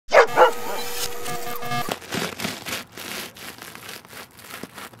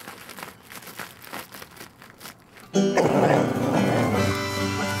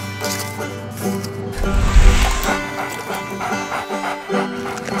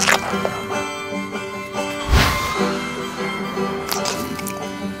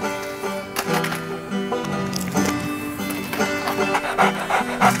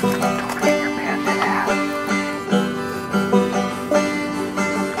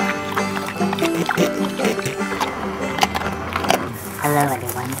Hello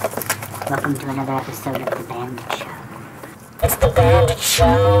everyone, welcome to another episode of the BANDiT Show. It's the BANDiT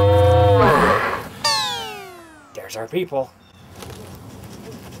Show! There's our people.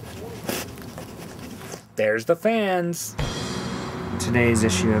 There's the fans. Today's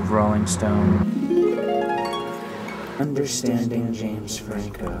issue of Rolling Stone. Understanding James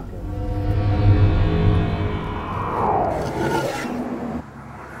Franco.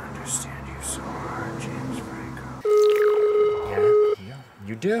 Understand you so hard, James Franco. Yeah,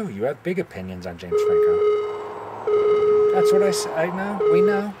 you do. You have big opinions on James Franco. That's what I know. We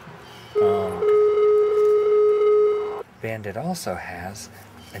know. BANDiT also has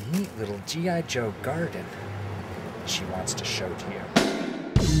a neat little G.I. Joe garden she wants to show to you.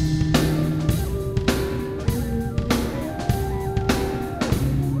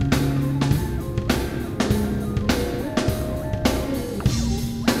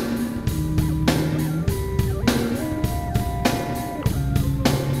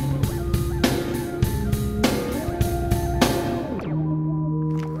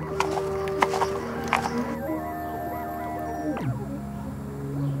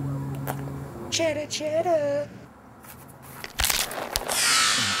 Cheddar, cheddar.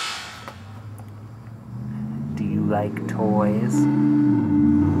 Do you like toys?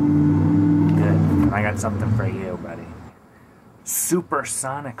 Good. I got something for you, buddy. Super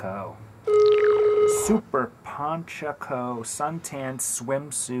Sonico. Super Ponchaco suntan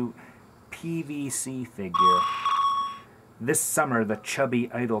swimsuit PVC figure. This summer, the chubby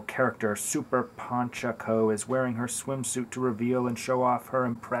idol character Super Ponchaco is wearing her swimsuit to reveal and show off her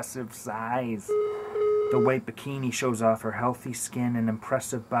impressive size. The white bikini shows off her healthy skin and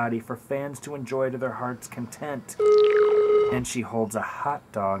impressive body for fans to enjoy to their heart's content. And she holds a hot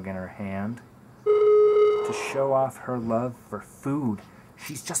dog in her hand to show off her love for food.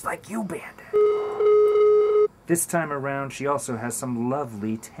 She's just like you, BANDiT. This time around, she also has some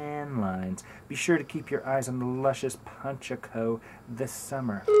lovely tan lines. Be sure to keep your eyes on the luscious Ponchaco this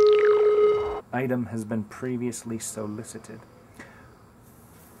summer. Item has been previously solicited.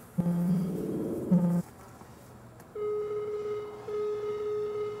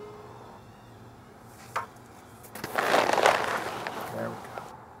 There we go.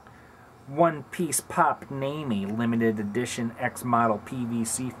 One Piece Pop Namey limited edition X model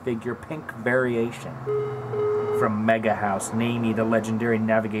PVC figure pink variation. From Mega House, Namey, the legendary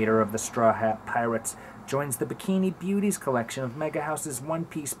navigator of the Straw Hat Pirates, joins the Bikini Beauties collection of Mega House's One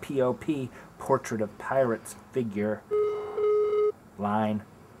Piece POP Portrait of Pirates figure line.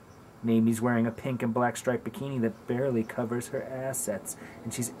 Namey's wearing a pink and black striped bikini that barely covers her assets,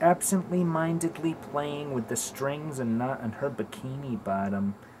 and she's absently-mindedly playing with the strings and knot on her bikini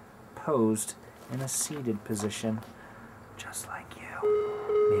bottom, posed in a seated position, just like you.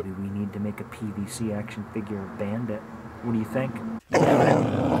 Maybe we need to make a PVC action figure of BANDiT. What do you think?